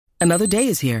Another day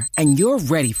is here, and you're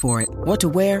ready for it. What to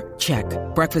wear? Check.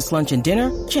 Breakfast, lunch, and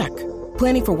dinner? Check.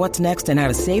 Planning for what's next and how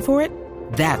to save for it?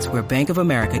 That's where Bank of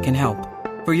America can help.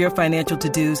 For your financial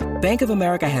to-dos, Bank of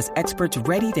America has experts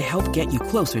ready to help get you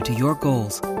closer to your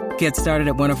goals. Get started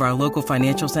at one of our local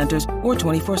financial centers or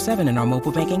 24/7 in our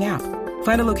mobile banking app.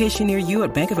 Find a location near you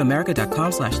at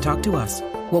bankofamerica.com/talktous.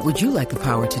 What would you like the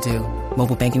power to do?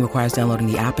 Mobile banking requires downloading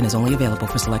the app and is only available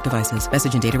for select devices.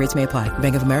 Message and data rates may apply.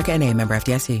 Bank of America N.A., member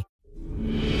FDIC.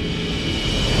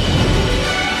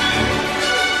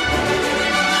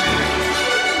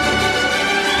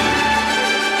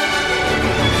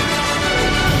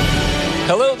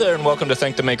 Hello there, and welcome to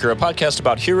Thank the Maker, a podcast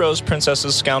about heroes,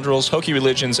 princesses, scoundrels, hokey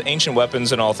religions, ancient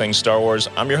weapons, and all things Star Wars.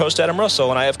 I'm your host, Adam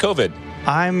Russell, and I have COVID.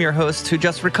 I'm your host who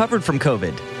just recovered from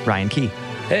COVID, Ryan Key.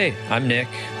 Hey, I'm Nick.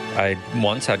 I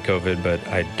once had COVID, but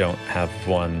I don't have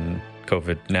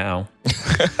COVID now.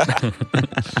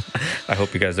 I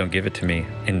hope you guys don't give it to me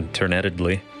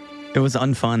internetedly. It was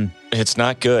unfun. It's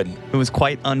not good. It was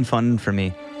quite unfun for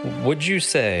me. Would you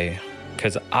say,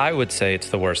 because I would say it's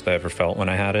the worst I ever felt when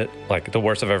I had it, like the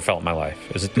worst I've ever felt in my life.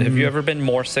 Have you ever been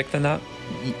more sick than that?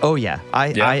 Oh, yeah.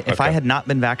 If I had not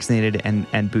been vaccinated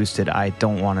and boosted, I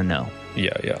don't want to know.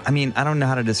 Yeah. I mean, I don't know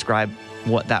how to describe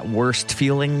what that worst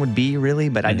feeling would be, really,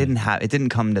 but it didn't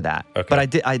come to that. Okay.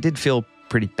 But I did feel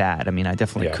pretty bad. I mean, I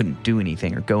definitely couldn't do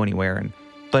anything or go anywhere.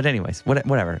 But anyways,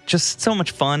 whatever. Just so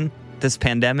much fun, this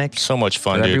pandemic. So much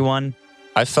fun, for dude. Everyone.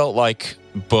 I felt like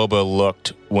Boba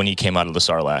looked when he came out of the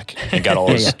Sarlacc and got all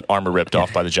his armor ripped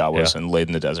off by the Jawas and laid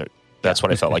in the desert. That's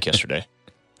what I felt like yesterday.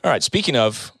 All right, speaking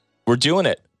of, we're doing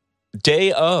it.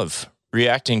 Day of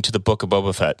reacting to the Book of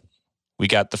Boba Fett. We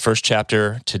got the first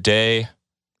chapter today.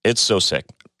 It's so sick.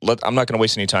 I'm not going to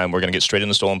waste any time. We're going to get straight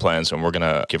into Stolen Plans, and we're going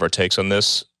to give our takes on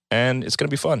this, and it's going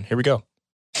to be fun. Here we go.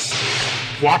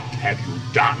 What have you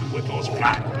done with those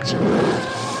plans?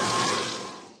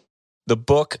 The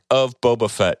Book of Boba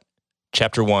Fett,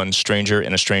 Chapter 1, Stranger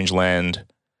in a Strange Land.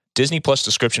 Disney Plus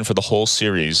description for the whole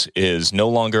series is no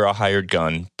longer a hired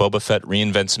gun. Boba Fett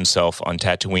reinvents himself on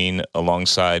Tatooine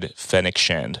alongside Fennec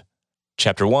Shand.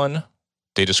 Chapter 1,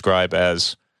 they describe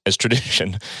as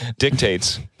tradition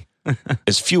dictates,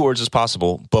 as few words as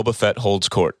possible, Boba Fett holds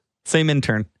court. Same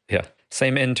intern. Yeah.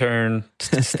 Same intern,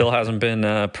 still hasn't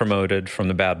been promoted from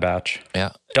the Bad Batch.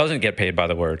 Yeah. Doesn't get paid by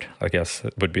the word, I guess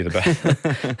it would be the best.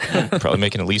 Probably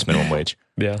making at least minimum wage.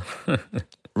 Yeah.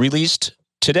 Released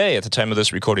today at the time of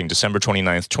this recording, December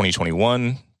 29th,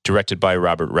 2021. Directed by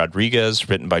Robert Rodriguez,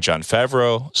 written by Jon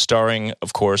Favreau, starring,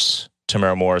 of course,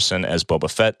 Tamara Morrison as Boba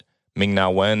Fett, Ming-Na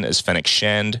Wen as Fennec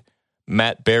Shand,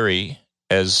 Matt Berry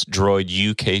as droid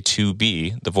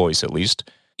UK2B, the voice at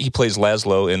least. He plays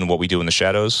Laszlo in What We Do in the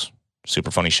Shadows.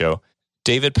 Super funny show.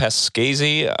 David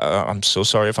Pascasi, I'm so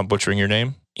sorry if I'm butchering your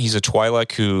name. He's a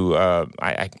Twi'lek who,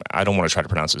 I don't want to try to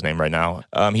pronounce his name right now.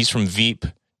 He's from Veep.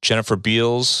 Jennifer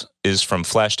Beals is from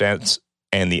Flashdance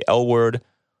and The L Word.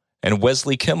 And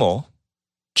Wesley Kimmel,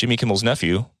 Jimmy Kimmel's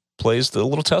nephew, plays the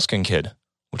little Tusken kid,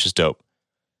 which is dope.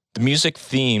 The music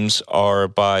themes are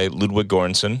by Ludwig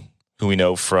Göransson, who we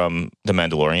know from The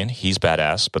Mandalorian. He's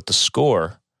badass. But the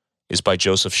score is by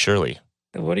Joseph Shirley.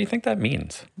 What do you think that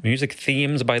means? Music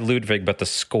themes by Ludwig, but the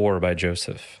score by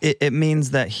Joseph. It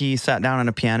means that he sat down on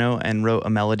a piano and wrote a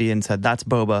melody and said, that's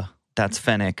Boba, that's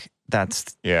Fennec,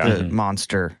 that's the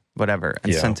monster, whatever,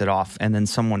 and sent it off. And then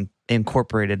someone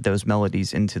incorporated those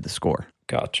melodies into the score.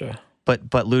 Gotcha.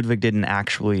 But Ludwig didn't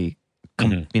actually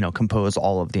compose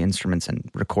all of the instruments and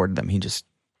record them. He just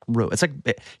wrote. It's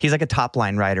like he's like a top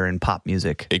line writer in pop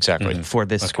music. Exactly. For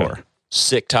this score.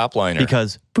 Sick top liner.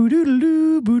 Because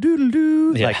boo-doodle-doo,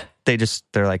 boo-doodle-doo. Yeah. Like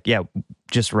they're like, yeah,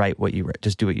 just write what you write.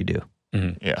 Just do what you do.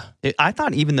 Mm-hmm. Yeah. I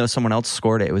thought even though someone else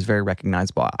scored it, it was very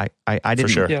recognizable. I didn't, For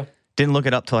sure. didn't look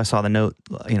it up till I saw the note,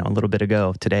 a little bit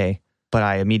ago today. But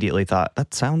I immediately thought,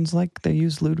 that sounds like they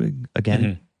used Ludwig again.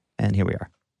 Mm-hmm. And here we are.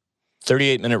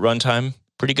 38-minute runtime.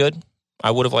 Pretty good.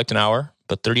 I would have liked an hour,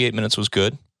 but 38 minutes was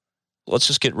good. Let's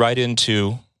just get right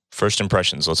into first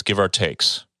impressions. Let's give our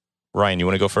takes. Ryan, you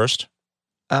want to go first?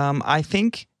 I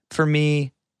think for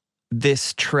me,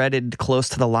 this treaded close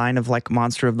to the line of like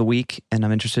Monster of the Week, and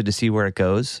I'm interested to see where it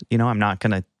goes. I'm not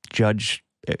going to judge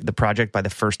the project by the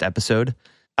first episode.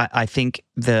 I think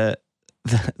the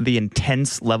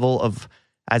intense level of,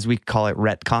 as we call it,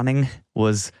 retconning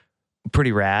was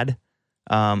pretty rad.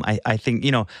 I think,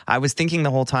 I was thinking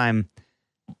the whole time,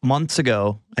 months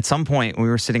ago, at some point, we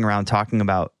were sitting around talking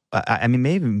about,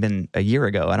 maybe even been a year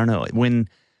ago, I don't know, when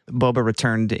Boba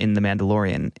returned in The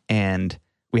Mandalorian, and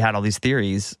we had all these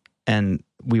theories, and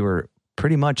we were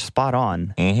pretty much spot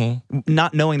on.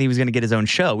 Not knowing that he was going to get his own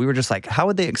show, we were just like, how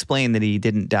would they explain that he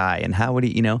didn't die, and how would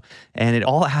he, and it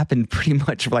all happened pretty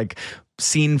much like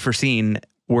scene for scene,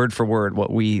 word for word,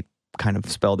 what we kind of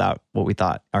spelled out, what we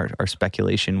thought our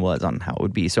speculation was on how it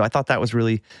would be. So I thought that was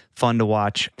really fun to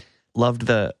watch. Loved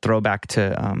the throwback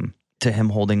to him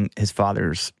holding his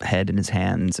father's head in his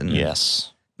hands, and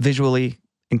yes, visually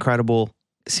incredible.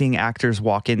 Seeing actors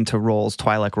walk into roles,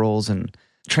 Twi'lek roles, and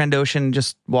Trandoshan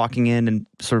just walking in and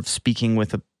sort of speaking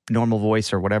with a normal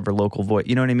voice or whatever local voice.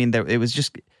 You know what I mean? It was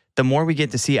just, the more we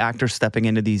get to see actors stepping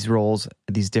into these roles,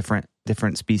 these different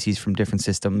species from different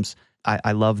systems,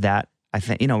 I love that. I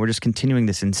think, we're just continuing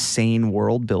this insane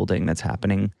world building that's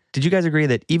happening. Did you guys agree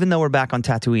that even though we're back on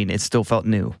Tatooine, it still felt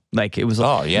new? Like it was.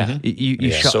 Oh yeah.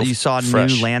 You saw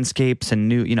fresh. new landscapes and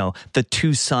new. The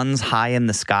two suns high in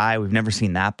the sky. We've never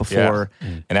seen that before.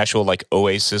 Yeah. An actual like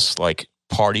oasis, like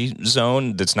party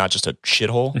zone that's not just a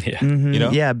shithole. Yeah.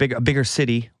 Yeah, a bigger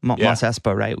city, Mos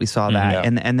Espa, right? We saw that,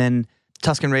 and then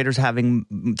Tusken Raiders having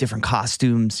different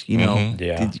costumes.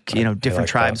 Different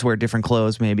tribes wear different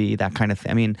clothes, maybe that kind of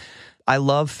thing. I mean, I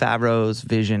love Favreau's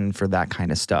vision for that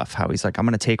kind of stuff, how he's like, I'm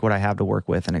going to take what I have to work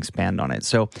with and expand on it.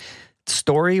 So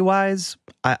story-wise,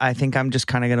 I think I'm just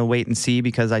kind of going to wait and see,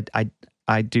 because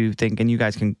I do think, and you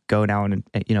guys can go now and,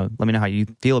 let me know how you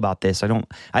feel about this. I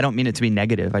don't mean it to be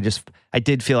negative. I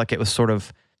did feel like it was sort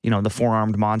of, the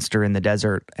four-armed monster in the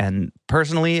desert. And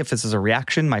personally, if this is a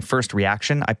reaction, my first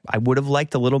reaction, I would have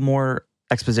liked a little more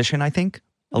exposition, I think,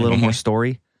 a little more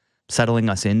story, settling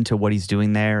us into what he's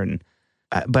doing there. And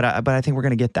but I think we're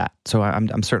going to get that. So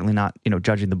I'm certainly not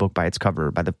judging the book by its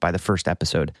cover by the first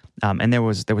episode. And there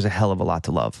was a hell of a lot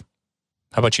to love.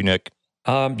 How about you, Nick?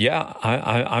 Yeah,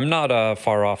 I'm not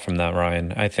far off from that,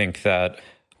 Ryan. I think that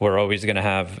we're always going to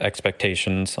have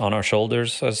expectations on our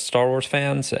shoulders as Star Wars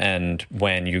fans, and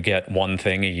when you get one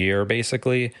thing a year,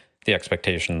 basically, the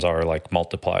expectations are like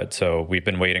multiplied. So we've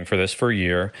been waiting for this for a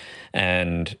year,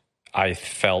 and I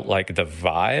felt like the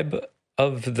vibe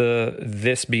of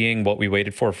this being what we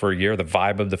waited for a year, the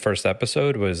vibe of the first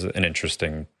episode was an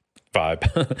interesting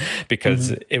vibe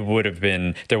because it would have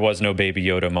been, there was no Baby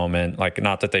Yoda moment. Like,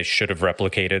 not that they should have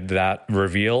replicated that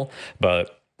reveal,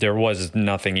 but there was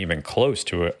nothing even close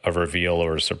to a reveal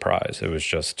or a surprise. It was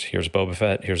just, here's Boba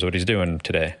Fett, here's what he's doing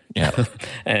today. Yeah.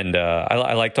 And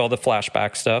I liked all the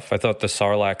flashback stuff. I thought the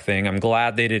Sarlacc thing, I'm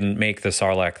glad they didn't make the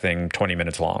Sarlacc thing 20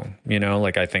 minutes long.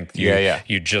 Like, I think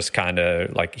you just kind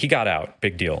of, like, he got out,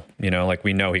 big deal. Like,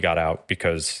 we know he got out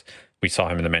because we saw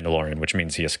him in The Mandalorian, which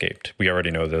means he escaped. We already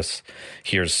know this.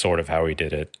 Here's sort of how he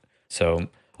did it. So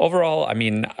overall, I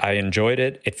mean, I enjoyed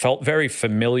it. It felt very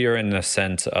familiar in the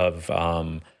sense of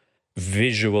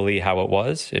visually how it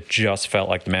was. It just felt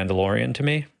like The Mandalorian to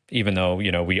me, even though,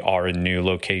 we are in new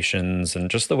locations, and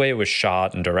just the way it was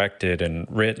shot and directed and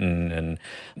written, and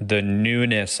the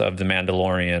newness of The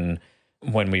Mandalorian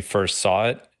when we first saw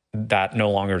it, that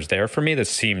no longer is there for me. This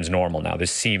seems normal now.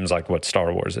 This seems like what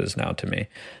Star Wars is now to me,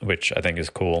 which I think is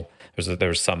cool.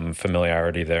 There's some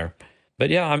familiarity there. But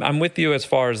yeah, I'm with you as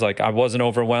far as, like, I wasn't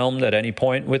overwhelmed at any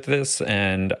point with this,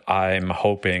 and I'm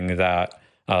hoping that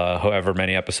however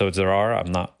many episodes there are, I'm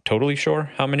not totally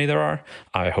sure how many there are,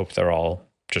 I hope they're all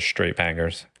just straight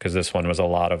bangers, because this one was a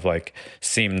lot of, like,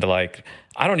 seemed like,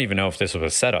 I don't even know if this was a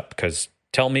setup, because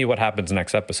tell me what happens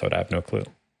next episode, I have no clue.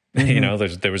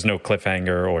 There was no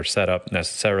cliffhanger or setup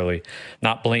necessarily,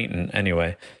 not blatant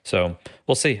anyway. So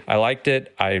we'll see. I liked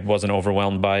it. I wasn't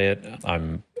overwhelmed by it.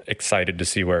 I'm excited to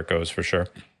see where it goes for sure.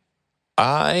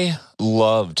 I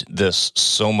loved this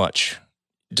so much,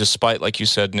 despite, like you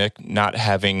said, Nick, not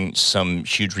having some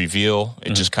huge reveal.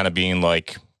 It just kind of being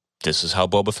like, this is how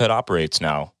Boba Fett operates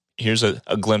now. Here's a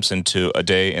glimpse into a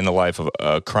day in the life of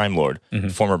a crime lord,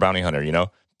 former bounty hunter,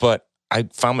 But I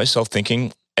found myself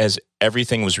thinking, as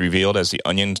everything was revealed, as the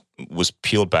onion was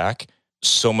peeled back,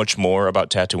 so much more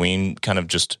about Tatooine, kind of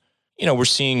just, we're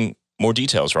seeing more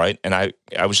details, right? And I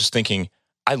was just thinking,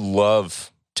 I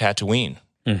love Tatooine.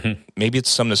 Maybe it's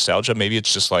some nostalgia. Maybe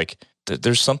it's just like,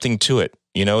 there's something to it.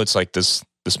 It's like this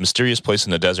mysterious place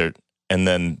in the desert. And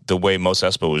then the way Mos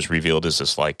Espa was revealed is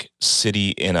this, like, city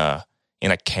in a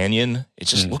canyon. It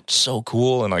just looked so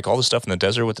cool. And, like, all the stuff in the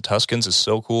desert with the Tuskens is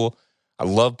so cool. I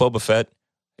love Boba Fett.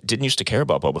 Didn't used to care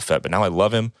about Boba Fett, but now I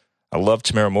love him. I love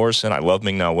Tamara Morrison. I love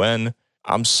Ming-Na Wen.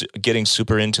 I'm getting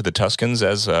super into the Tuskens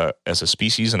as a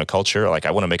species and a culture. Like,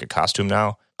 I want to make a costume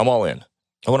now. I'm all in.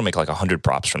 I want to make like 100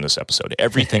 props from this episode.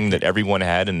 Everything that everyone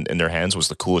had in their hands was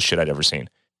the coolest shit I'd ever seen.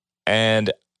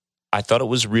 And I thought it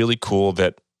was really cool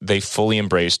that they fully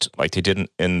embraced, like they did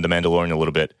in The Mandalorian a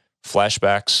little bit,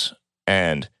 flashbacks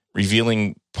and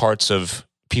revealing parts of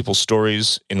people's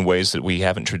stories in ways that we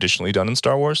haven't traditionally done in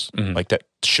Star Wars. Like that,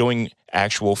 showing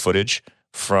actual footage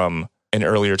from an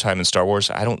earlier time in Star Wars.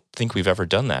 I don't think we've ever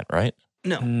done that, right?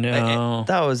 No.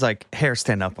 That was like hair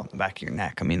stand up on the back of your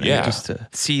neck. I mean, just to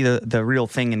see the real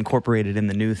thing incorporated in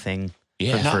the new thing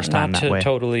for the first time that way. Not to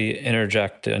totally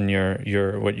interject in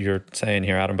your what you're saying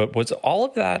here, Adam, but was all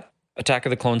of that Attack of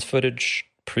the Clones footage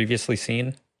previously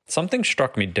seen? Something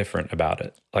struck me different about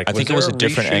it. Like, I think it was a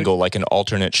different angle, like an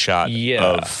alternate shot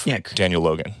of Daniel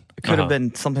Logan. It could have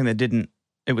been something that didn't.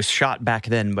 It was shot back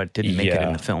then, but didn't make it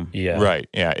in the film. Yeah, right.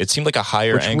 Yeah, it seemed like a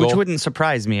higher angle, which wouldn't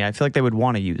surprise me. I feel like they would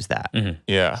want to use that.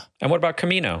 Yeah. And what about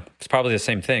Camino? It's probably the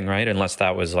same thing, right? Unless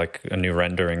that was like a new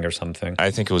rendering or something.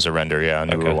 I think it was a render. Yeah, a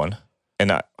newer one.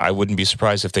 And I wouldn't be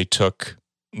surprised if they took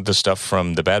the stuff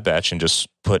from the Bad Batch and just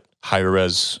put higher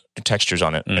res textures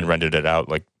on it and rendered it out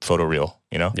like photoreal.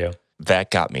 You know? Yeah. That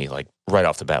got me like right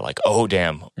off the bat, like, oh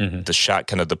damn, the shot,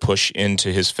 kind of the push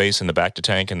into his face in the back to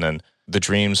tank, and then the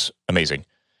dreams, amazing.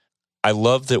 I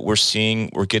love that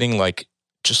we're getting like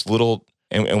just little,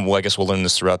 and well, I guess we'll learn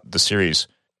this throughout the series,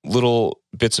 little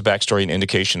bits of backstory and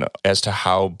indication as to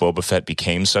how Boba Fett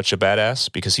became such a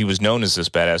badass, because he was known as this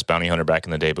badass bounty hunter back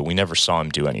in the day, but we never saw him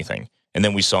do anything. And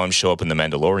then we saw him show up in The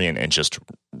Mandalorian and just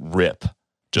rip,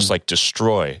 just like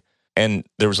destroy. And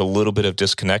there was a little bit of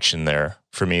disconnection there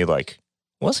for me. Like,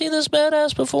 was he this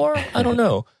badass before? I don't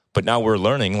know. But now we're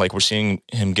learning, like we're seeing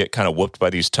him get kind of whooped by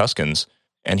these Tuskens,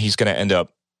 and he's going to end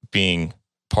up being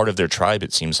part of their tribe,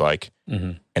 it seems like.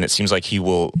 And it seems like he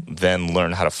will then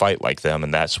learn how to fight like them.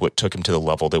 And that's what took him to the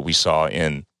level that we saw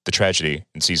in the tragedy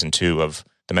in season 2 of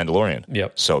The Mandalorian.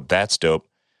 Yep. So that's dope.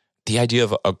 The idea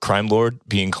of a crime lord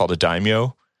being called a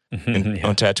daimyo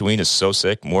on Tatooine is so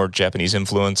sick. More Japanese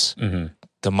influence.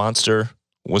 The monster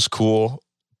was cool,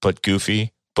 but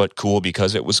goofy, but cool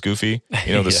because it was goofy.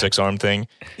 You know, the 6-arm thing.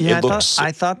 Yeah,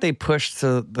 I thought they pushed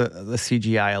the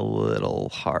CGI a little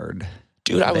hard.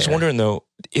 Dude, I was wondering, though,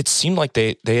 it seemed like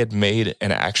they had made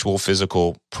an actual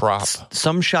physical prop.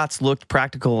 Some shots looked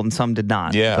practical and some did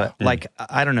not. Yeah. But, like,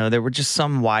 I don't know, there were just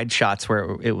some wide shots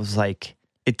where it was like,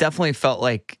 it definitely felt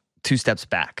like 2 steps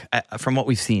back from what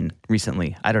we've seen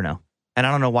recently. I don't know. And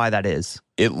I don't know why that is.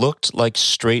 It looked like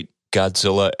straight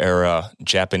Godzilla era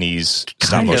Japanese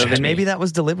stop motion. Kind of, and maybe that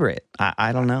was deliberate.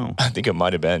 I don't know. I think it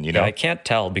might have been, you know. Yeah, I can't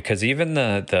tell, because even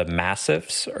the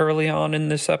massives early on in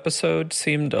this episode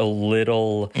seemed a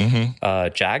little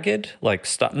jagged, like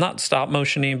not stop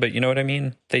motiony, but you know what I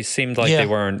mean? They seemed like they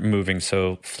weren't moving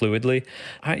so fluidly.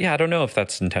 I don't know if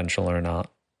that's intentional or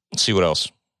not. Let's see what else.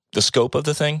 The scope of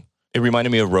the thing, it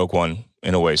reminded me of Rogue One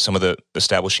in a way. Some of the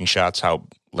establishing shots, how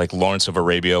like Lawrence of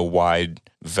Arabia, wide,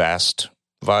 vast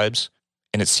vibes.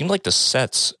 And it seemed like the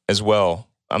sets as well.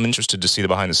 I'm interested to see the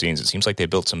behind the scenes. It seems like they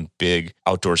built some big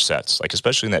outdoor sets, like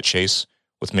especially in that chase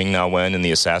with Ming-Na Wen and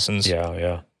the assassins.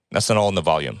 Yeah. That's not all in the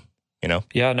volume, you know?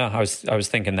 Yeah, no, I was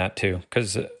thinking that too,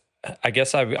 because I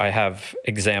guess I have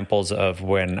examples of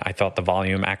when I thought the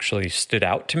volume actually stood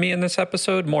out to me in this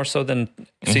episode, more so than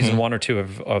season 1 or 2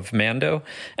 of Mando.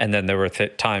 And then there were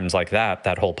times like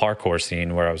that whole parkour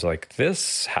scene where I was like,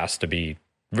 this has to be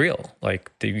real.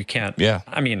 Like, you can't. Yeah.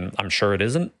 I mean, I'm sure it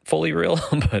isn't fully real,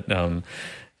 but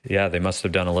yeah, they must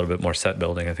have done a little bit more set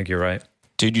building. I think you're right.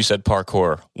 Dude, you said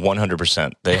parkour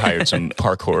 100%. They hired some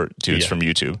parkour dudes from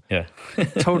YouTube. Yeah.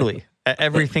 Totally.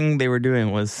 Everything they were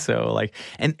doing was so like,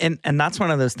 and that's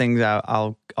one of those things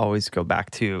I'll always go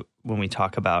back to when we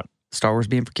talk about Star Wars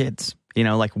being for kids. You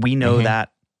know, like we know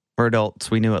that we're adults.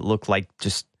 We knew it looked like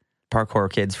just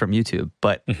parkour kids from YouTube,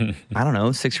 but I don't know,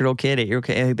 6-year-old kid, 8-year-old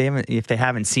kid, if they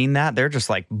haven't seen that, they're just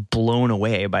like blown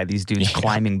away by these dudes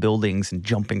climbing buildings and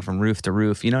jumping from roof to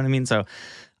roof. You know what I mean? So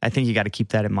I think you got to keep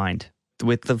that in mind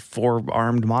with the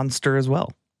 4-armed monster as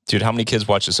well. Dude, how many kids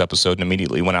watched this episode and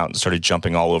immediately went out and started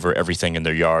jumping all over everything in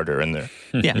their yard or in their,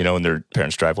 you know, in their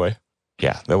parents' driveway?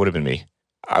 Yeah, that would have been me.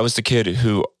 I was the kid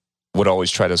who would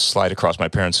always try to slide across my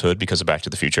parents' hood because of Back to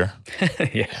the Future.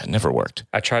 It never worked.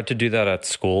 I tried to do that at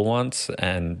school once,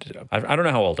 and I don't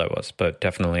know how old I was, but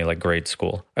definitely like grade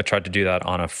school. I tried to do that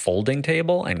on a folding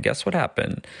table, and guess what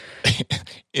happened?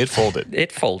 It folded.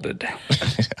 It folded.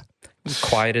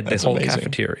 Quieted the whole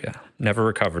cafeteria. Never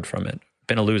recovered from it.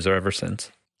 Been a loser ever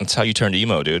since. That's how you turned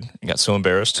emo, dude. You got so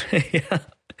embarrassed. Yeah.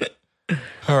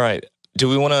 All right. Do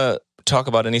we want to talk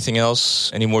about anything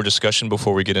else? Any more discussion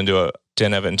before we get into a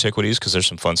Den of Antiquities? Because there's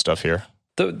some fun stuff here.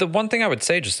 The one thing I would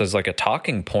say, just as like a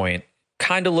talking point,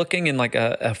 kind of looking in like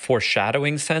a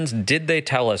foreshadowing sense, did they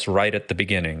tell us right at the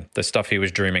beginning the stuff he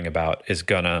was dreaming about is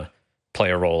gonna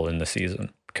play a role in the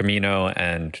season? Camino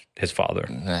and his father.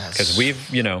 Because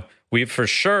we've for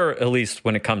sure, at least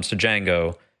when it comes to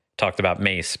Jango, talked about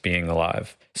Mace being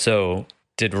alive. So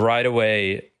did right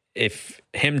away, if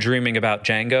him dreaming about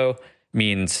Django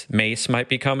means Mace might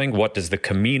be coming, what does the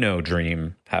Camino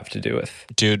dream have to do with?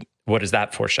 Dude. What does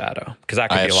that foreshadow? Because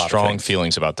that could be a lot of things. I have strong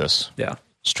feelings about this. Yeah.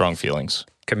 Strong feelings.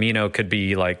 Camino could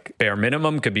be like bare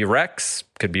minimum, could be Rex,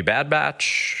 could be Bad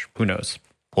Batch. Who knows?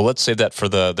 Well, let's save that for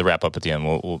the wrap up at the end.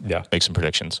 We'll make some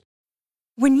predictions.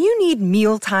 When you need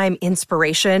mealtime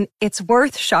inspiration, it's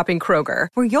worth shopping Kroger,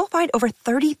 where you'll find over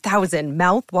 30,000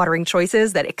 mouth-watering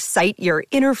choices that excite your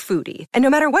inner foodie. And no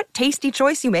matter what tasty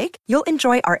choice you make, you'll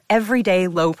enjoy our everyday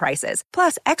low prices,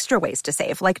 plus extra ways to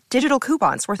save, like digital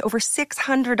coupons worth over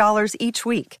 $600 each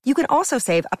week. You can also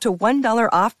save up to $1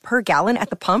 off per gallon at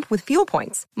the pump with fuel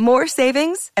points. More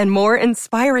savings and more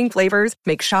inspiring flavors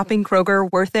make shopping Kroger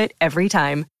worth it every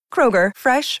time. Kroger,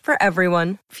 fresh for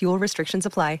everyone. Fuel restrictions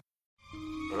apply.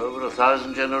 For over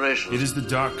 1,000 generations. It is the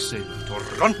Darksaber.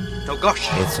 Togosh.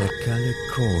 It's a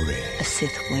Kalikori. A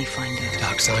Sith wayfinder.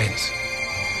 Dark science.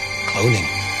 Cloning.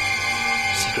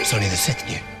 Secrets only the Sith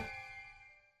knew.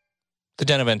 The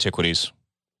Den of Antiquities.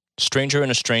 Stranger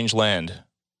in a Strange Land.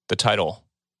 The title.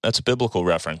 That's a biblical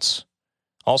reference.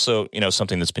 Also,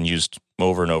 something that's been used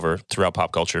over and over throughout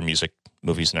pop culture, music,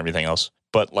 movies, and everything else.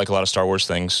 But like a lot of Star Wars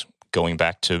things, going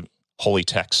back to holy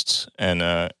texts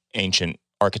and ancient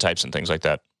archetypes and things like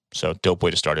that. So dope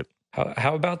way to start it.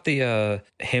 How about the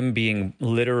him being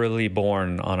literally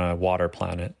born on a water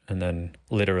planet and then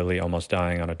literally almost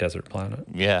dying on a desert planet?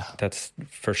 Yeah. That's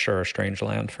for sure a strange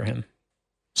land for him.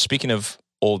 Speaking of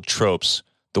old tropes,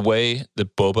 the way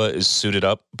that Boba is suited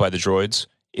up by the droids,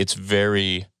 it's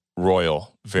very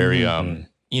royal, very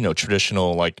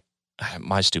traditional, like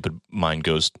my stupid mind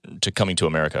goes to Coming to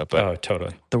America. But oh,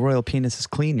 totally. The royal penis is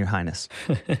clean, Your Highness.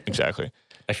 Exactly.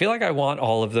 I feel like I want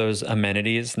all of those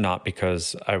amenities, not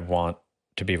because I want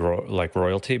to be like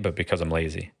royalty, but because I'm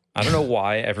lazy. I don't know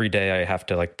why every day I have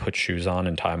to like put shoes on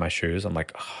and tie my shoes. I'm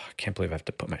like, oh, I can't believe I have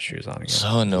to put my shoes on again.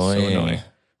 So annoying.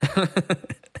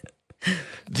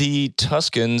 The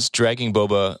Tuskens dragging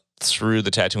Boba through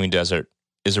the Tatooine desert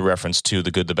is a reference to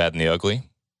The Good, the Bad, and the Ugly.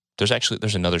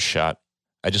 There's another shot.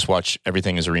 I just watched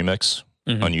Everything is a Remix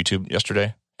on YouTube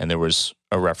yesterday. And there was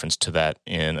a reference to that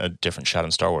in a different shot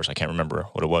in Star Wars. I can't remember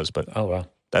what it was, but oh wow,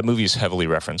 that movie is heavily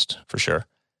referenced for sure.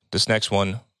 This next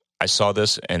one, I saw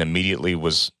this and immediately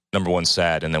was number one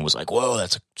sad, and then was like, whoa,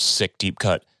 that's a sick deep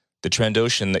cut. The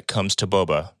Trandoshan that comes to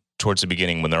Boba towards the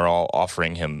beginning when they're all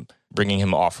bringing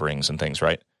him offerings and things,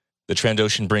 right? The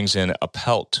Trandoshan brings in a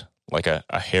pelt, like a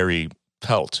hairy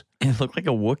pelt. It looked like a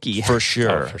Wookiee. For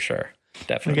sure. Oh, for sure.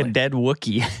 Definitely. Like a dead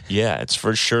Wookiee. Yeah, it's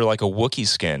for sure like a Wookiee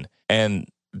skin. And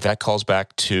that calls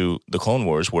back to the Clone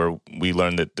Wars, where we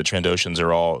learned that the Trandoshans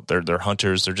are all, they're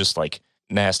hunters. They're just like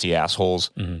nasty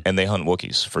assholes, and they hunt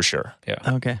Wookiees for sure. Yeah.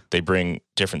 Okay. They bring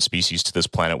different species to this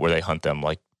planet where they hunt them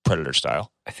like Predator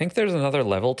style. I think there's another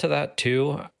level to that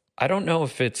too. I don't know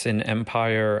if it's in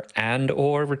Empire and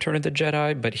or Return of the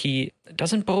Jedi, but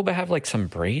doesn't Boba have like some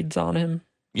braids on him?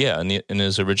 Yeah, in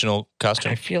his original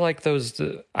costume. I feel like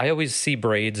I always see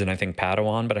braids and I think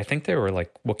Padawan, but I think they were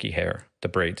like Wookiee hair, the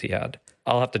braids he had.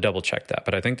 I'll have to double check that,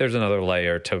 but I think there's another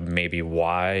layer to maybe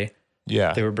why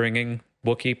they were bringing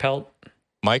Wookiee pelt.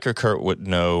 Mike or Kurt would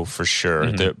know for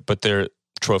sure, but they're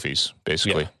trophies,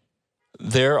 basically. Yeah.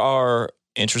 There are,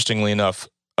 interestingly enough,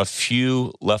 a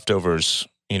few leftovers,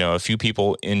 a few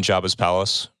people in Jabba's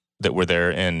palace that were there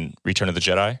in Return of the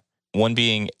Jedi. One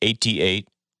being 8D8,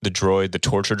 the droid, the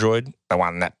torture droid, the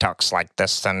one that talks like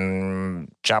this,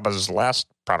 and Jabba's last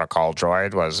protocol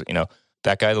droid was,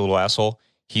 that guy, the little asshole.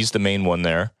 He's the main one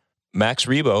there. Max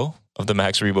Rebo of the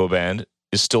Max Rebo Band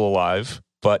is still alive,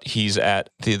 but he's at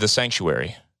the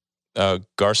sanctuary.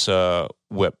 Garsa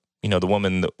Whip, the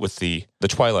woman with the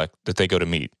Twi'lek that they go to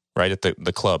meet, right, at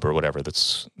the club or whatever.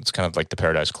 It's kind of like the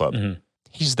Paradise Club. Mm-hmm.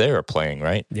 He's there playing,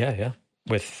 right? Yeah.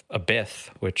 With a Bith,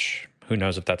 which who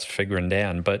knows if that's Figrin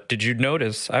Dan. But did you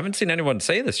notice, I haven't seen anyone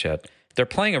say this yet, they're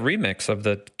playing a remix of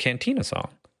the Cantina song.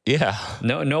 Yeah.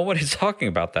 Nobody's talking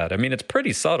about that. I mean, it's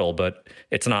pretty subtle, but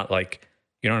it's not like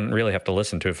you don't really have to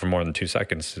listen to it for more than 2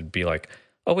 seconds to be like,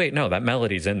 oh, wait, no, that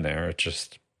melody's in there. It's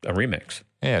just a remix.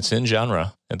 Yeah, it's in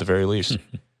genre at the very least.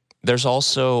 There's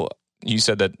also, you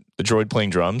said that the droid playing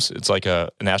drums, it's like an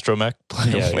astromech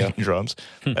playing drums.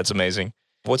 That's amazing.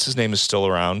 What's his name is still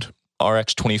around?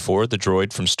 RX-24, the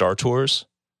droid from Star Tours.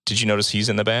 Did you notice he's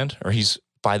in the band or he's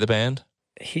by the band?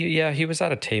 He was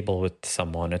at a table with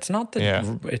someone. It's not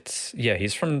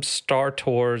he's from Star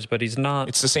Tours, but he's not.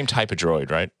 It's the same type of droid,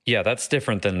 right? Yeah, that's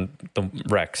different than the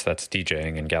Rex that's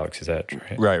DJing in Galaxy's Edge,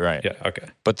 right? Right. Yeah, okay.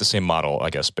 But the same model, I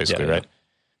guess, basically, right?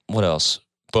 What else?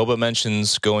 Boba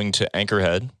mentions going to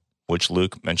Anchorhead, which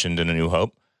Luke mentioned in A New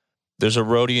Hope. There's a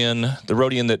Rodian, the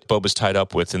Rodian that Boba's tied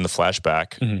up with in the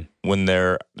flashback when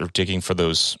they're digging for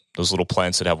those little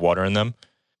plants that have water in them.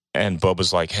 And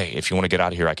Boba's like, hey, if you want to get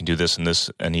out of here, I can do this and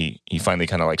this. And he finally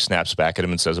kind of like snaps back at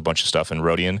him and says a bunch of stuff in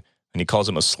Rodian. And he calls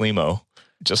him a Slimo,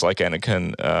 just like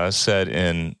Anakin said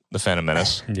in The Phantom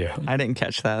Menace. Yeah. I didn't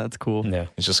catch that. That's cool. Yeah.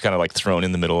 It's just kind of like thrown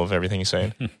in the middle of everything he's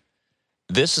saying.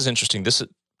 This is interesting. This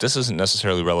isn't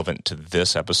necessarily relevant to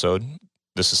this episode.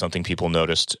 This is something people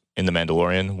noticed in The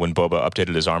Mandalorian when Boba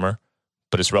updated his armor.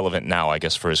 But it's relevant now, I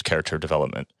guess, for his character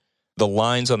development. The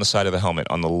lines on the side of the helmet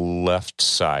on the left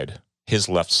side, his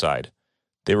left side,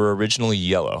 they were originally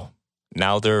yellow.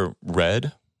 Now they're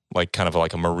red, like kind of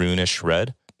like a maroonish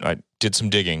red. I did some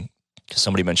digging because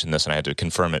somebody mentioned this and I had to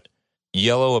confirm it.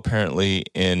 Yellow, apparently,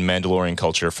 in Mandalorian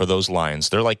culture for those lines,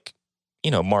 they're like,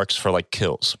 marks for like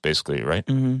kills, basically, right?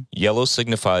 Mm-hmm. Yellow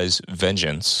signifies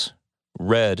vengeance.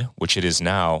 Red, which it is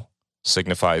now,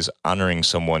 signifies honoring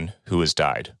someone who has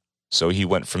died. So he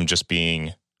went from just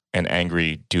being an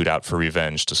angry dude out for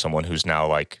revenge to someone who's now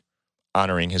like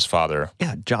honoring his father.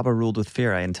 Yeah, Jabba ruled with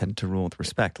fear. I intend to rule with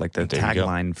respect, like the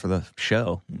tagline for the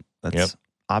show. That's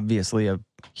obviously a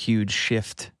huge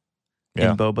shift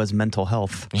in Boba's mental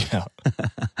health. Yeah.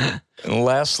 And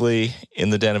lastly, in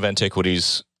the Den of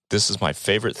Antiquities, this is my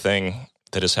favorite thing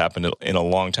that has happened in a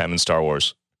long time in Star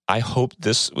Wars. I hope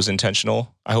this was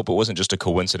intentional. I hope it wasn't just a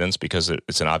coincidence because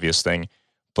it's an obvious thing.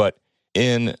 But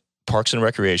in Parks and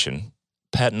Recreation,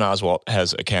 Patton Oswalt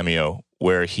has a cameo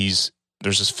where there's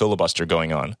this filibuster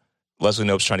going on. Leslie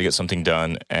Knope's trying to get something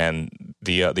done, and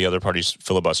the other party's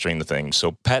filibustering the thing.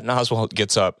 So Patton Oswalt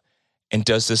gets up and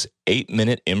does this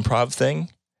 8-minute improv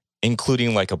thing,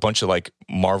 including like a bunch of like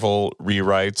Marvel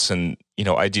rewrites and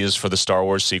ideas for the Star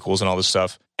Wars sequels and all this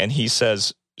stuff. And he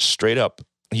says straight up,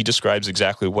 he describes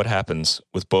exactly what happens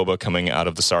with Boba coming out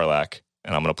of the Sarlacc,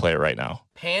 and I'm going to play it right now.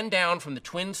 Pan down from the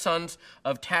twin suns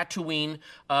of Tatooine.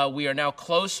 We are now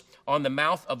close on the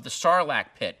mouth of the Sarlacc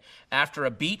pit. After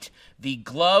a beat, the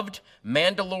gloved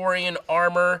Mandalorian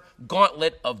armor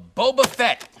gauntlet of Boba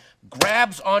Fett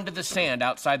grabs onto the sand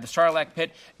outside the Sarlacc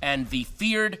pit, and the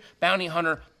feared bounty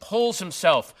hunter pulls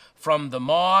himself from the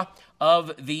maw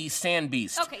of the sand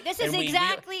beast. Okay, this is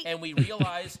exactly... And we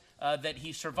realize... that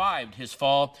he survived his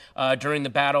fall during the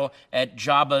battle at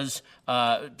Jabba's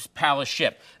palace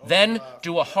ship. Then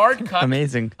do a hard cut.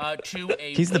 Amazing. To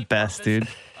a He's the best, dude.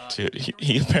 Dude,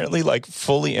 he apparently like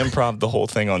fully improv the whole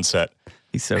thing on set.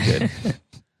 He's so good.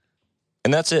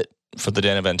 And that's it for the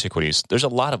Den of Antiquities. There's a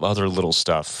lot of other little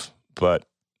stuff, but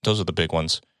those are the big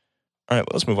ones. All right,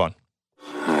 let's move on.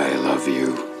 I love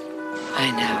you. I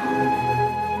know.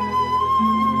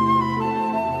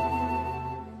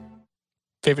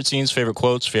 Favorite scenes, favorite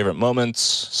quotes, favorite moments.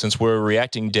 Since we're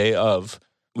reacting day of,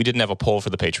 we didn't have a poll for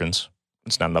the patrons.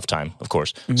 It's not enough time, of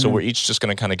course. Mm-hmm. So we're each just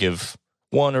going to kind of give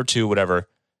one or two, whatever,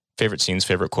 favorite scenes,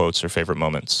 favorite quotes, or favorite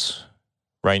moments.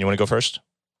 Ryan, you want to go first?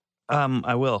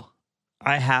 I will.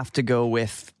 I have to go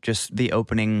with just the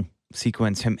opening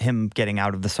sequence, him getting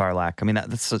out of the Sarlacc. I mean,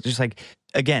 that's just like,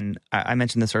 again, I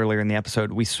mentioned this earlier in the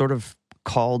episode. We sort of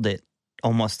called it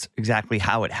almost exactly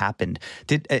how it happened.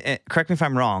 Correct me if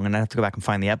I'm wrong, and I have to go back and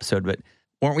find the episode, but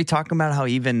weren't we talking about how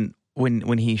even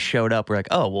when he showed up, we're like,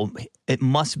 oh, well, it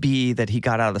must be that he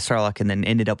got out of the Sarlacc and then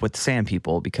ended up with the Sand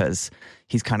People because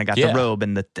he's kind of got the robe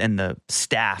and the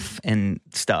staff and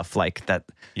stuff like that.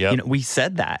 Yep. We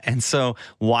said that. And so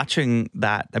watching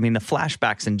that, I mean, the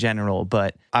flashbacks in general,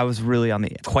 but I was really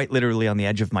quite literally on the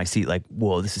edge of my seat, like,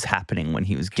 whoa, this is happening when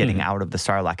he was getting out of the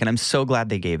Sarlacc. And I'm so glad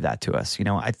they gave that to us.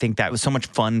 I think that was so much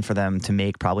fun for them to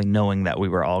make, probably knowing that we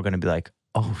were all going to be like,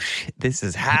 oh shit, this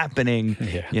is happening.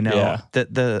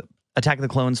 The Attack of the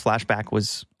Clones flashback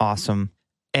was awesome.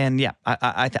 And yeah,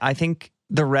 I think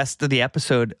the rest of the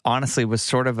episode honestly was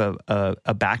sort of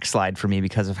a backslide for me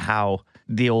because of how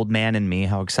excited the old man in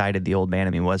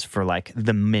me was for like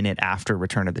the minute after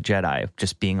Return of the Jedi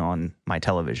just being on my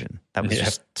television. That was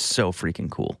just so freaking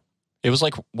cool. It was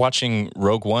like watching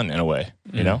Rogue One in a way,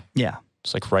 you know? Yeah.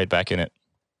 It's like right back in it.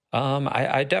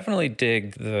 I definitely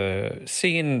dig the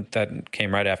scene that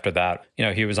came right after that.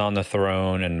 He was on the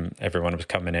throne and everyone was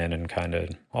coming in and kind of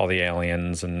all the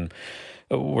aliens and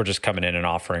were just coming in and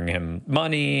offering him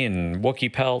money and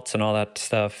Wookiee pelts and all that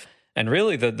stuff. And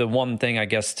really the one thing I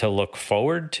guess to look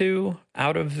forward to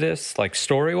out of this, like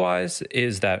story-wise,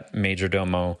 is that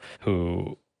Majordomo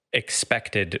who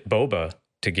expected Boba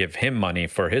to give him money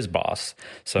for his boss.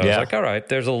 So I was like, all right,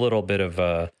 there's a little bit of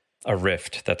a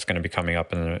rift that's going to be coming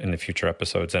up in the future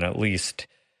episodes, and at least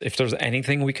If there's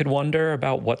anything we could wonder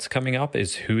about what's coming up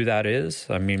is who that is.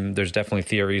 I mean, there's definitely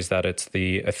theories that it's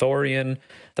the Ithorian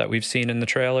that we've seen in the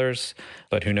trailers,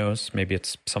 but who knows? Maybe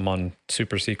it's someone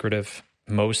super secretive.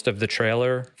 Most of the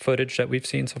trailer footage that we've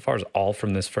seen so far is all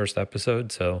from this first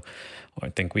episode. So I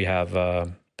think we have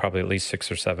probably at least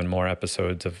 6 or 7 more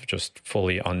episodes of just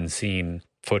fully unseen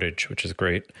footage, which is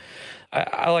great.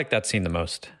 I like that scene the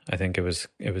most. I think it was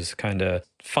kind of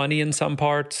funny in some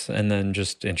parts, and then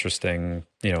just interesting,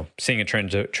 seeing a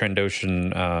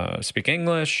Trandoshan speak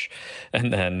English,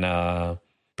 and then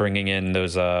bringing in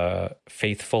those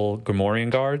faithful Gamorrean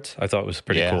guards. I thought was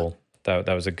pretty cool. That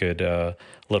was a good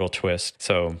little twist.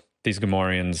 So these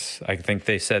Gamorreans, I think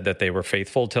they said that they were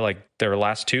faithful to like their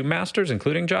last 2 masters,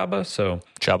 including Jabba. So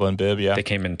Jabba and Bib, they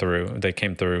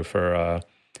came through for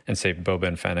and saved Boba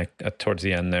and Fennec towards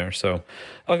the end there. So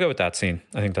I'll go with that scene.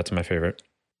 I think that's my favorite.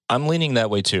 I'm leaning that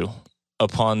way too.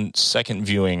 Upon second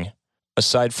viewing,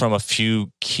 aside from a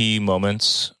few key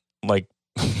moments, like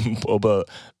Boba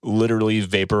literally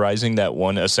vaporizing that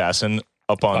one assassin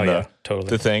up on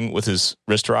the thing with his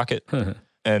wrist rocket,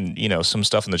 and some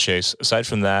stuff in the chase. Aside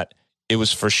from that, it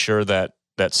was for sure that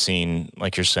scene,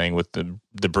 like you're saying, with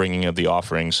the bringing of the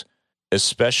offerings,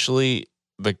 especially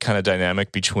the kind of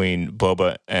dynamic between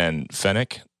Boba and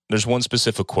Fennec. There's one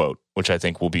specific quote, which I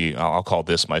think will be, I'll call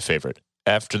this my favorite.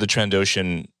 After the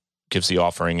Trandoshan gives the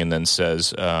offering and then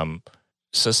says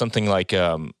something like,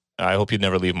 I hope you'd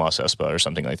never leave Mos Espa, or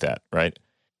something like that, right?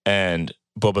 And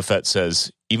Boba Fett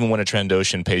says, even when a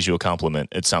Trandoshan pays you a compliment,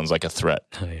 it sounds like a threat.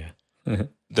 Oh, yeah.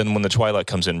 Then when the Twi'lek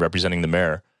comes in representing the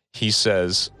mayor, he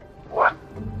says, "What?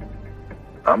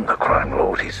 I'm the crime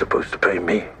lord. He's supposed to pay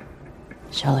me.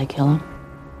 Shall I kill him?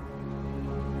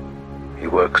 He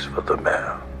works for the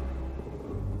mayor."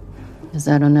 Is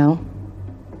that a no?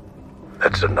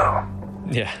 That's a no.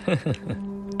 Yeah.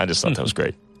 I just thought that was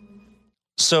great.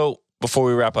 So before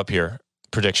we wrap up here,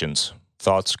 predictions,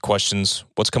 thoughts, questions,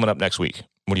 what's coming up next week?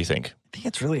 What do you think? I think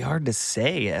it's really hard to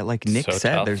say. Like Nick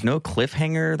said, tough. There's no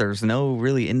cliffhanger. There's no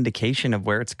really indication of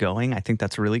where it's going. I think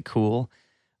that's really cool.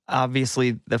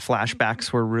 Obviously, the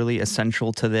flashbacks were really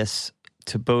essential to this,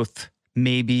 to both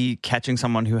maybe catching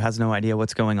someone who has no idea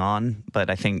what's going on. But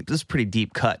I think this is a pretty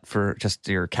deep cut for just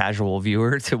your casual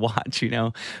viewer to watch,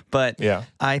 But yeah.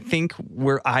 I think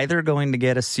we're either going to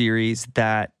get a series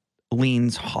that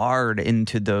leans hard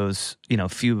into those,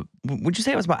 few. Would you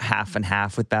say it was about half and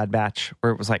half with Bad Batch,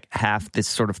 where it was like half this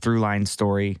sort of through line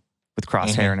story with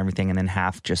Crosshair and everything, and then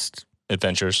half just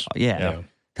adventures? Yeah.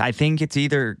 I think it's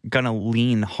either going to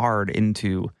lean hard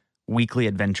into weekly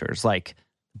adventures, like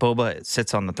Boba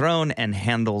sits on the throne and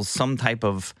handles some type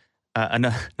of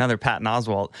another Patton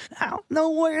Oswalt. I don't know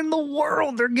where in the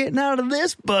world they're getting out of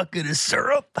this bucket of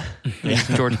syrup.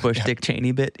 George Bush, Dick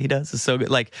Cheney bit he does is so good.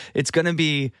 Like, it's going to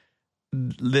be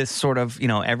this sort of,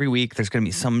 every week there's going to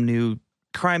be some new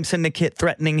crime syndicate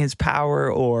threatening his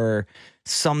power, or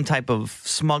some type of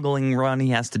smuggling run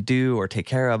he has to do or take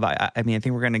care of. I mean, I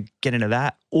think we're going to get into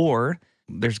that, or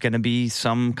there's going to be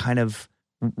some kind of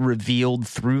revealed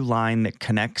through line that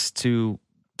connects to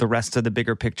the rest of the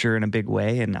bigger picture in a big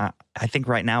way. And I think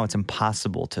right now it's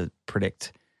impossible to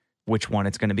predict which one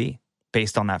it's going to be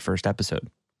based on that first episode.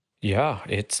 Yeah,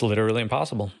 it's literally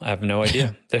impossible. I have no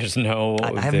idea. There's no...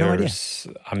 I have no idea.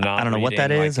 I don't know what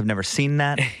that is. I've never seen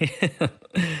that.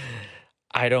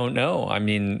 I don't know. I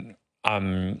mean,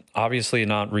 I'm obviously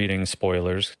not reading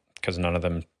spoilers because none of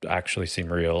them actually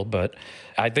seem real, but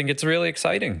I think it's really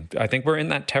exciting. I think we're in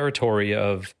that territory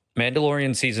of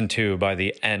Mandalorian Season 2. By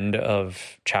the end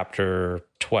of Chapter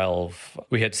 12,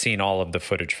 we had seen all of the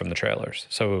footage from the trailers.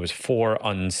 So it was 4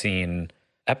 unseen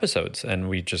episodes,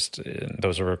 and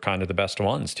those were kind of the best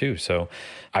ones too. So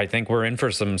I think we're in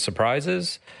for some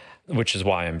surprises, which is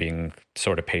why I'm being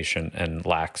sort of patient and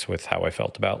lax with how I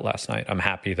felt about last night. I'm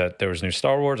happy that there was new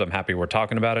Star Wars. I'm happy we're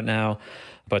talking about it now,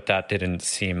 but that didn't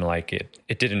seem like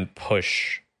it didn't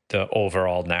push the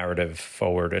overall narrative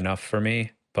forward enough for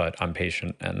me. But I'm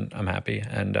patient and I'm happy,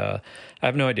 and I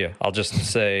have no idea. I'll just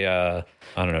say, I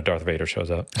don't know, Darth Vader shows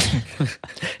up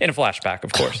in a flashback,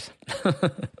 of course.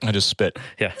 I just spit.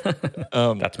 Yeah,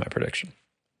 that's my prediction.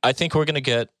 I think we're going to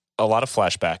get a lot of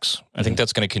flashbacks. I think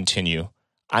that's going to continue.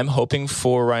 I'm hoping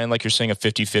for, Ryan, like you're saying, a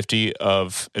 50-50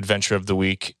 of Adventure of the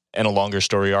Week and a longer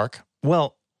story arc.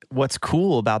 Well, what's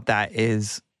cool about that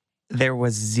is there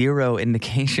was zero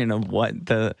indication of what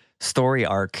the story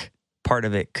arc part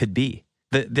of it could be.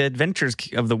 The adventures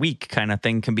of the week kind of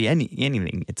thing can be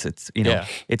anything. It's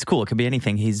it's cool. It could be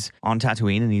anything. He's on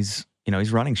Tatooine and he's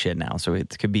running shit now. So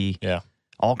it could be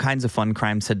all kinds of fun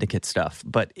crime syndicate stuff.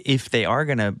 But if they are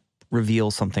going to reveal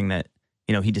something that,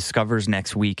 he discovers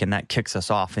next week and that kicks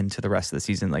us off into the rest of the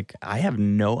season. Like, I have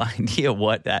no idea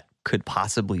what that could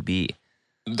possibly be.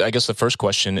 I guess the first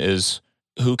question is,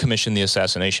 who commissioned the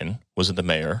assassination? Was it the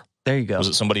mayor? There you go. Was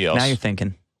it somebody else? Now you're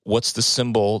thinking. What's the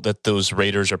symbol that those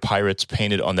raiders or pirates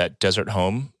painted on that desert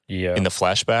home in the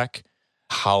flashback?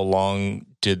 How long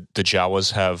did the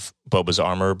Jawas have Boba's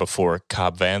armor before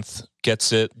Cobb Vanth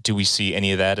gets it? Do we see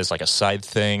any of that as like a side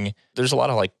thing? There's a lot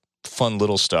of like fun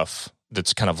little stuff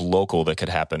that's kind of local that could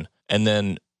happen. And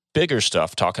then bigger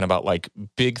stuff, talking about like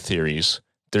big theories.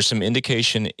 There's some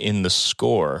indication in the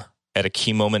score at a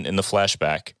key moment in the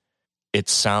flashback. It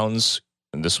sounds,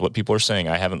 and this is what people are saying,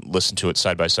 I haven't listened to it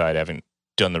side by side, I haven't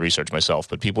done the research myself,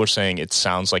 but people are saying it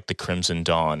sounds like the Crimson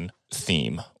Dawn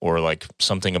theme, or like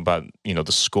something about,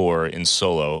 the score in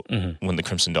Solo when the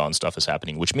Crimson Dawn stuff is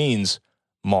happening, which means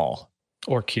Maul.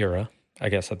 Or Kira, I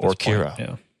guess at this point. Or Kira.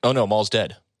 Yeah. Oh no, Maul's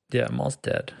dead. Yeah, Maul's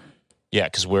dead. Yeah,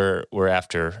 because we're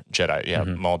after Jedi. Yeah,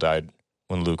 Maul died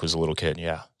when Luke was a little kid.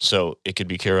 Yeah. So it could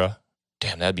be Kira.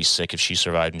 Damn, that'd be sick if she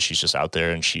survived and she's just out there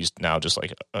and she's now just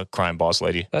like a crime boss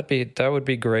lady. That would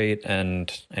be great,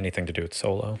 and anything to do with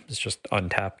Solo is just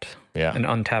untapped. Yeah. An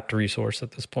untapped resource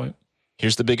at this point.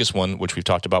 Here's the biggest one, which we've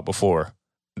talked about before.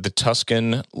 The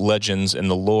Tusken legends and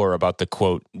the lore about the,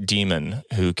 quote, demon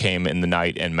who came in the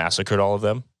night and massacred all of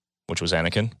them, which was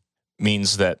Anakin,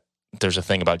 means that there's a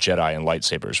thing about Jedi and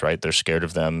lightsabers, right? They're scared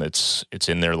of them. It's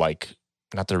in their, like,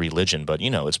 not their religion, but,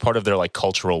 it's part of their, like,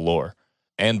 cultural lore.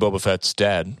 And Boba Fett's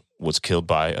dad was killed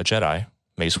by a Jedi,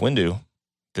 Mace Windu.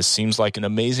 This seems like an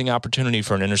amazing opportunity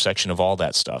for an intersection of all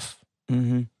that stuff.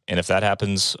 Mm-hmm. And if that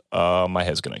happens, my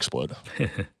head's going to explode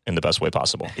in the best way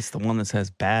possible. It's the one that says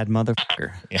bad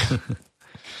motherfucker. Yeah.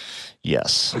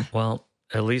 Yes. Well,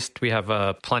 at least we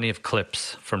have plenty of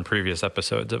clips from previous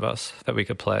episodes of us that we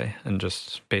could play and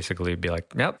just basically be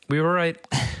like, yep, we were right.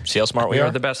 See how smart we are?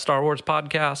 are? The best Star Wars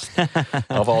podcast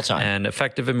of all time. And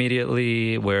effective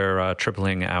immediately, we're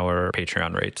tripling our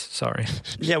Patreon rates. Sorry.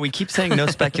 Yeah, we keep saying no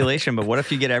speculation, but what if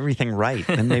you get everything right?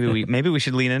 Then maybe we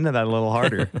should lean into that a little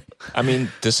harder. I mean,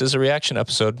 this is a reaction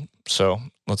episode, so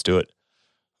let's do it.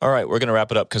 All right, we're going to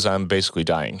wrap it up because I'm basically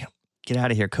dying. Get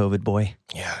out of here, COVID boy.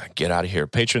 Yeah, get out of here.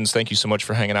 Patrons, thank you so much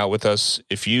for hanging out with us.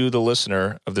 If you, the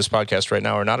listener of this podcast right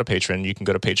now, are not a patron, you can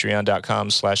go to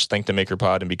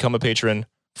patreon.com/thankthemakerpod and become a patron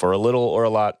for a little or a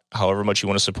lot, however much you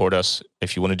want to support us.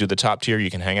 If you want to do the top tier,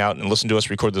 you can hang out and listen to us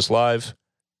record this live.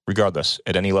 Regardless,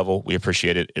 at any level, we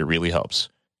appreciate it. It really helps.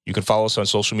 You can follow us on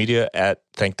social media at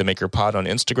thankthemakerpod on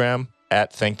Instagram,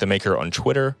 at thankthemaker on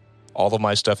Twitter. All of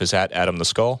my stuff is at Adam the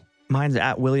Skull. Mine's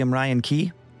at William Ryan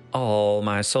Key. All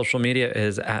my social media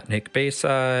is at Nick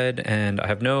Bayside, and I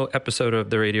have no episode of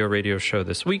the Radio Show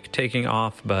this week taking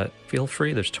off, but feel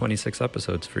free. There's 26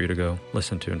 episodes for you to go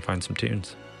listen to and find some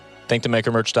tunes.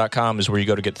 ThankTheMakerMerch.com is where you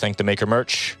go to get Thank the Maker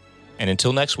merch. And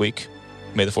until next week,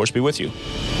 may the Force be with you.